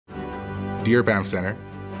Dear Banff Centre,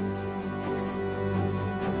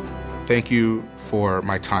 thank you for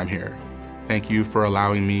my time here. Thank you for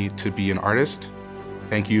allowing me to be an artist.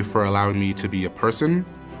 Thank you for allowing me to be a person.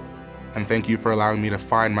 And thank you for allowing me to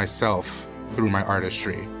find myself through my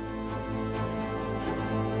artistry.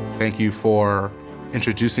 Thank you for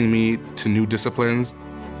introducing me to new disciplines,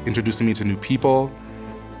 introducing me to new people,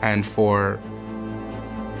 and for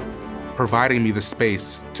providing me the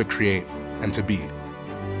space to create and to be.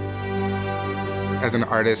 As an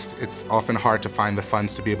artist, it's often hard to find the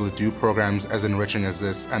funds to be able to do programs as enriching as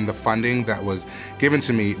this, and the funding that was given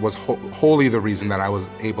to me was wholly the reason that I was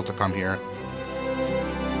able to come here.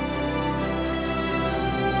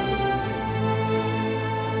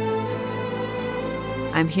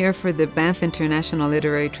 I'm here for the Banff International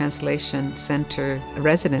Literary Translation Center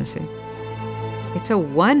residency. It's a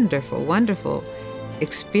wonderful, wonderful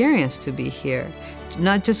experience to be here,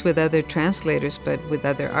 not just with other translators, but with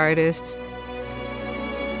other artists.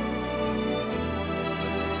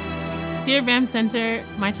 Dear Banff Centre,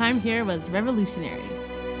 my time here was revolutionary.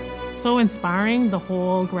 So inspiring, the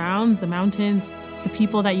whole grounds, the mountains, the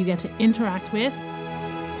people that you get to interact with.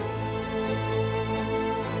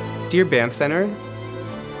 Dear Banff Centre,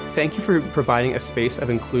 thank you for providing a space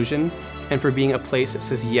of inclusion and for being a place that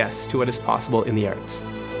says yes to what is possible in the arts.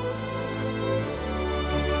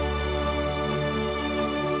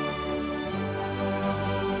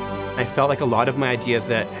 I felt like a lot of my ideas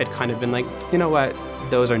that had kind of been like, you know what,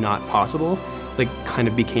 those are not possible, like kind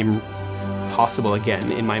of became possible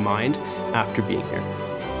again in my mind after being here.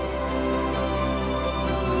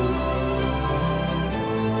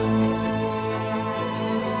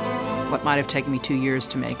 What might have taken me 2 years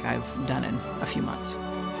to make, I've done in a few months.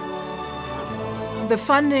 The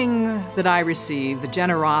funding that I received, the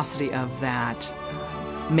generosity of that,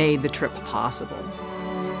 made the trip possible.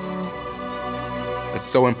 It's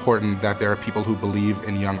so important that there are people who believe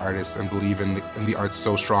in young artists and believe in the arts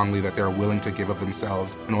so strongly that they're willing to give of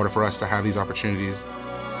themselves in order for us to have these opportunities.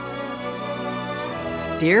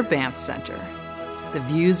 Dear Banff Centre, the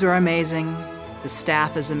views are amazing, the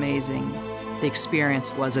staff is amazing, the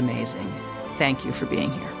experience was amazing. Thank you for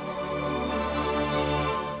being here.